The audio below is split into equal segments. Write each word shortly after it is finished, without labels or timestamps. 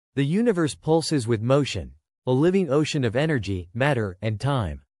The universe pulses with motion, a living ocean of energy, matter, and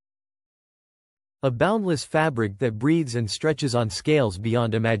time. A boundless fabric that breathes and stretches on scales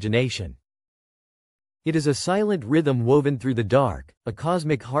beyond imagination. It is a silent rhythm woven through the dark, a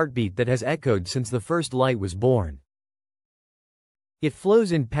cosmic heartbeat that has echoed since the first light was born. It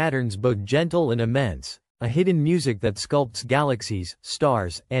flows in patterns both gentle and immense, a hidden music that sculpts galaxies,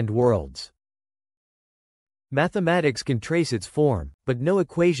 stars, and worlds. Mathematics can trace its form, but no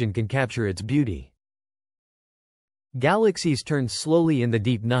equation can capture its beauty. Galaxies turn slowly in the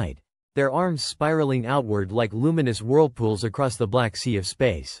deep night, their arms spiraling outward like luminous whirlpools across the black sea of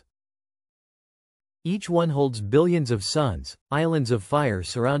space. Each one holds billions of suns, islands of fire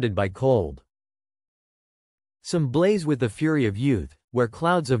surrounded by cold. Some blaze with the fury of youth, where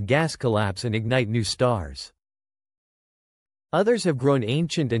clouds of gas collapse and ignite new stars. Others have grown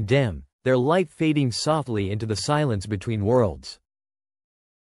ancient and dim, their light fading softly into the silence between worlds.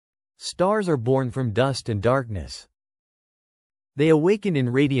 Stars are born from dust and darkness. They awaken in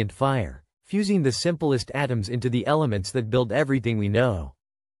radiant fire, fusing the simplest atoms into the elements that build everything we know.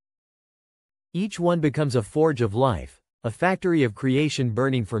 Each one becomes a forge of life, a factory of creation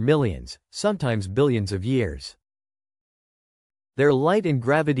burning for millions, sometimes billions of years. Their light and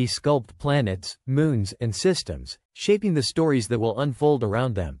gravity sculpt planets, moons, and systems, shaping the stories that will unfold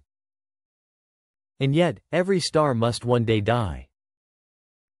around them. And yet, every star must one day die.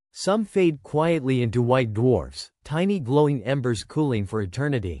 Some fade quietly into white dwarfs, tiny glowing embers cooling for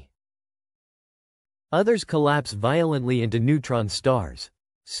eternity. Others collapse violently into neutron stars,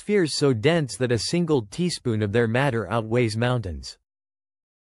 spheres so dense that a single teaspoon of their matter outweighs mountains.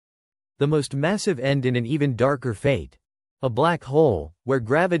 The most massive end in an even darker fate, a black hole, where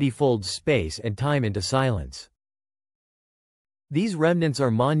gravity folds space and time into silence. These remnants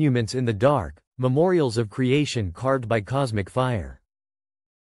are monuments in the dark, memorials of creation carved by cosmic fire.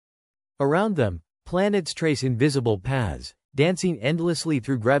 Around them, planets trace invisible paths, dancing endlessly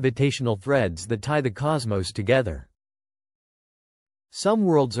through gravitational threads that tie the cosmos together. Some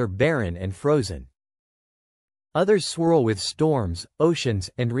worlds are barren and frozen. Others swirl with storms, oceans,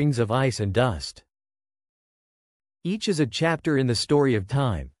 and rings of ice and dust. Each is a chapter in the story of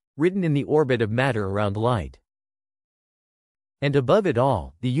time, written in the orbit of matter around light. And above it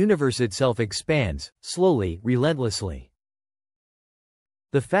all, the universe itself expands, slowly, relentlessly.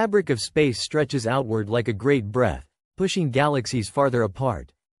 The fabric of space stretches outward like a great breath, pushing galaxies farther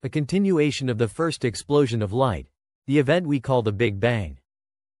apart, a continuation of the first explosion of light, the event we call the Big Bang.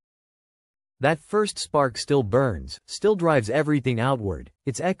 That first spark still burns, still drives everything outward,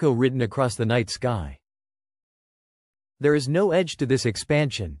 its echo written across the night sky. There is no edge to this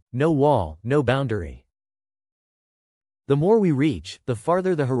expansion, no wall, no boundary. The more we reach, the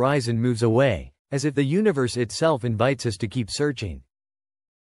farther the horizon moves away, as if the universe itself invites us to keep searching.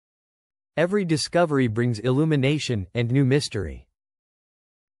 Every discovery brings illumination and new mystery.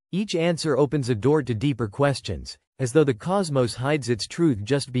 Each answer opens a door to deeper questions, as though the cosmos hides its truth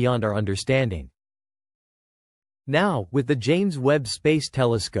just beyond our understanding. Now, with the James Webb Space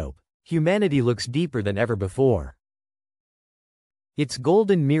Telescope, humanity looks deeper than ever before. Its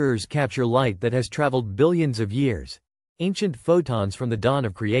golden mirrors capture light that has traveled billions of years, ancient photons from the dawn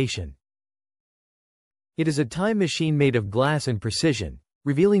of creation. It is a time machine made of glass and precision,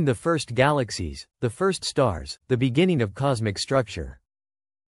 revealing the first galaxies, the first stars, the beginning of cosmic structure.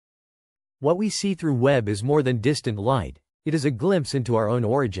 What we see through Webb is more than distant light, it is a glimpse into our own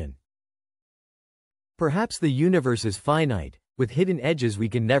origin. Perhaps the universe is finite, with hidden edges we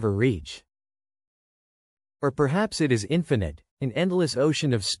can never reach. Or perhaps it is infinite, an endless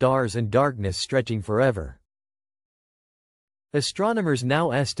ocean of stars and darkness stretching forever. Astronomers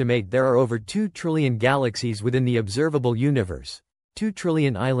now estimate there are over 2 trillion galaxies within the observable universe, 2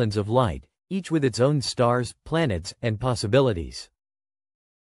 trillion islands of light, each with its own stars, planets, and possibilities.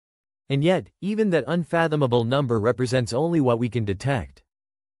 And yet, even that unfathomable number represents only what we can detect.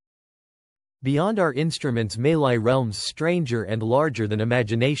 Beyond our instruments may lie realms stranger and larger than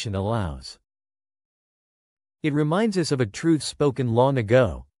imagination allows. It reminds us of a truth spoken long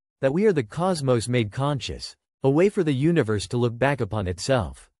ago, that we are the cosmos made conscious, a way for the universe to look back upon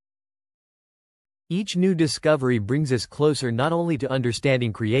itself. Each new discovery brings us closer not only to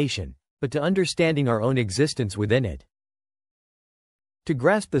understanding creation, but to understanding our own existence within it. To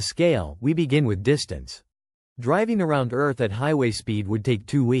grasp the scale, we begin with distance. Driving around Earth at highway speed would take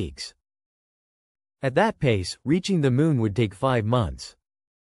 2 weeks. At that pace, reaching the Moon would take 5 months.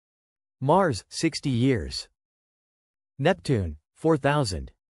 Mars, 60 years. Neptune,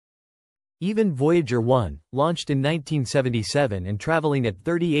 4,000. Even Voyager 1, launched in 1977 and traveling at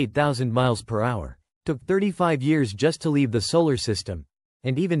 38,000 miles per hour, took 35 years just to leave the solar system,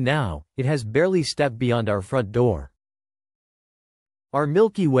 and even now, it has barely stepped beyond our front door. Our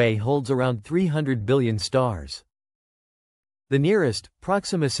Milky Way holds around 300 billion stars. The nearest,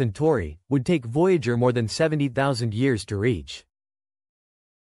 Proxima Centauri, would take Voyager more than 70,000 years to reach.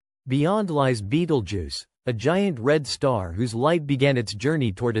 Beyond lies Betelgeuse, a giant red star whose light began its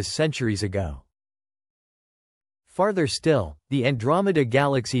journey toward us centuries ago. Farther still, the Andromeda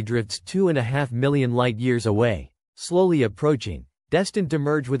Galaxy drifts 2.5 million light-years away, slowly approaching, destined to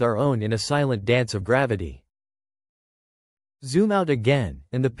merge with our own in a silent dance of gravity. Zoom out again,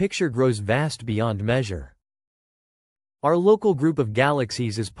 and the picture grows vast beyond measure. Our local group of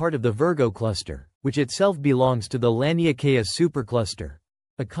galaxies is part of the Virgo cluster, which itself belongs to the Laniakea supercluster,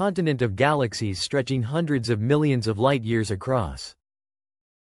 a continent of galaxies stretching hundreds of millions of light-years across.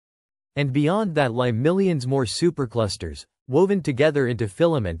 And beyond that lie millions more superclusters, woven together into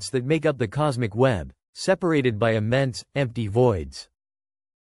filaments that make up the cosmic web, separated by immense, empty voids.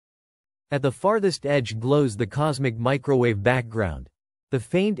 At the farthest edge glows the cosmic microwave background, the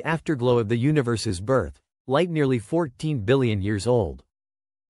faint afterglow of the universe's birth, light nearly 14 billion years old.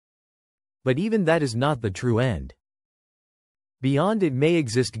 But even that is not the true end. Beyond it may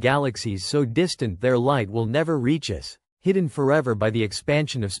exist galaxies so distant their light will never reach us, hidden forever by the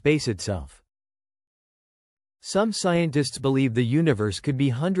expansion of space itself. Some scientists believe the universe could be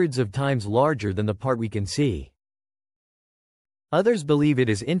hundreds of times larger than the part we can see. Others believe it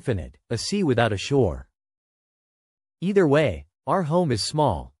is infinite, a sea without a shore. Either way, our home is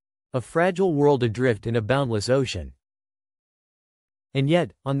small, a fragile world adrift in a boundless ocean. And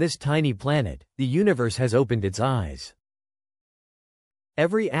yet, on this tiny planet, the universe has opened its eyes.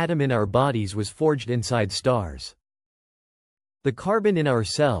 Every atom in our bodies was forged inside stars. The carbon in our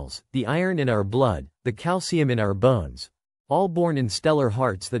cells, the iron in our blood, the calcium in our bones, all born in stellar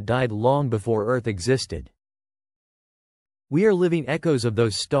hearts that died long before Earth existed. We are living echoes of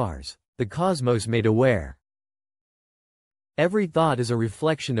those stars, the cosmos made aware. Every thought is a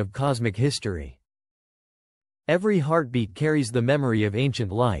reflection of cosmic history. Every heartbeat carries the memory of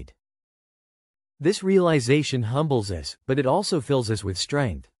ancient light. This realization humbles us, but it also fills us with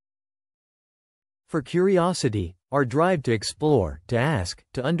strength. For curiosity, our drive to explore, to ask,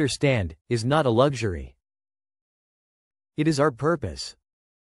 to understand, is not a luxury. It is our purpose.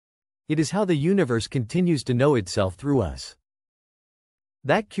 It is how the universe continues to know itself through us.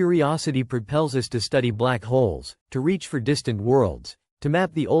 That curiosity propels us to study black holes, to reach for distant worlds, to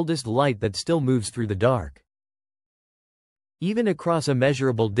map the oldest light that still moves through the dark. Even across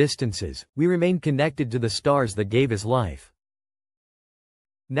immeasurable distances, we remain connected to the stars that gave us life.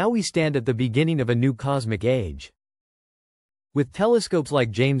 Now we stand at the beginning of a new cosmic age. With telescopes like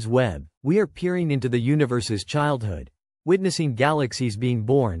James Webb, we are peering into the universe's childhood, witnessing galaxies being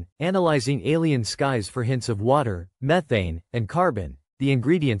born, analyzing alien skies for hints of water, methane, and carbon, the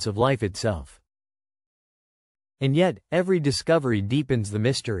ingredients of life itself. And yet, every discovery deepens the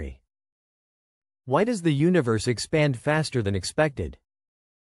mystery. Why does the universe expand faster than expected?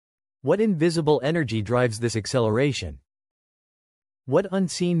 What invisible energy drives this acceleration? What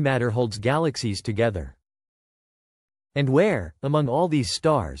unseen matter holds galaxies together? And where, among all these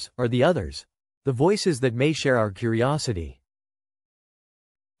stars, are the others, the voices that may share our curiosity?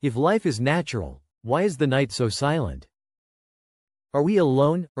 If life is natural, why is the night so silent? Are we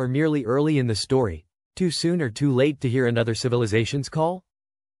alone, or merely early in the story, too soon or too late to hear another civilization's call?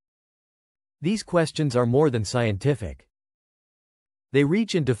 These questions are more than scientific. They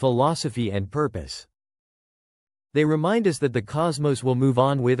reach into philosophy and purpose. They remind us that the cosmos will move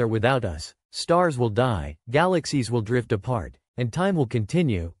on with or without us, stars will die, galaxies will drift apart, and time will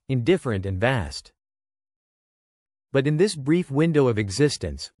continue, indifferent and vast. But in this brief window of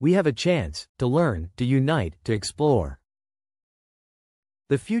existence, we have a chance to learn, to unite, to explore.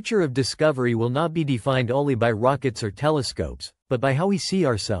 The future of discovery will not be defined only by rockets or telescopes, but by how we see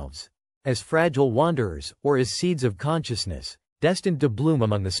ourselves, as fragile wanderers, or as seeds of consciousness, destined to bloom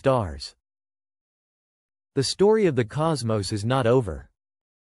among the stars. The story of the cosmos is not over.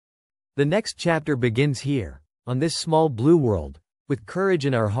 The next chapter begins here, on this small blue world, with courage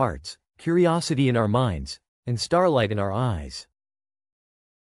in our hearts, curiosity in our minds, and starlight in our eyes.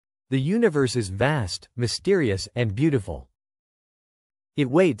 The universe is vast, mysterious, and beautiful. It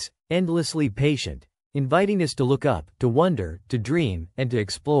waits, endlessly patient, inviting us to look up, to wonder, to dream, and to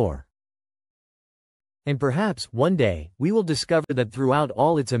explore. And perhaps, one day, we will discover that throughout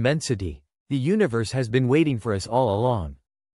all its immensity, the universe has been waiting for us all along.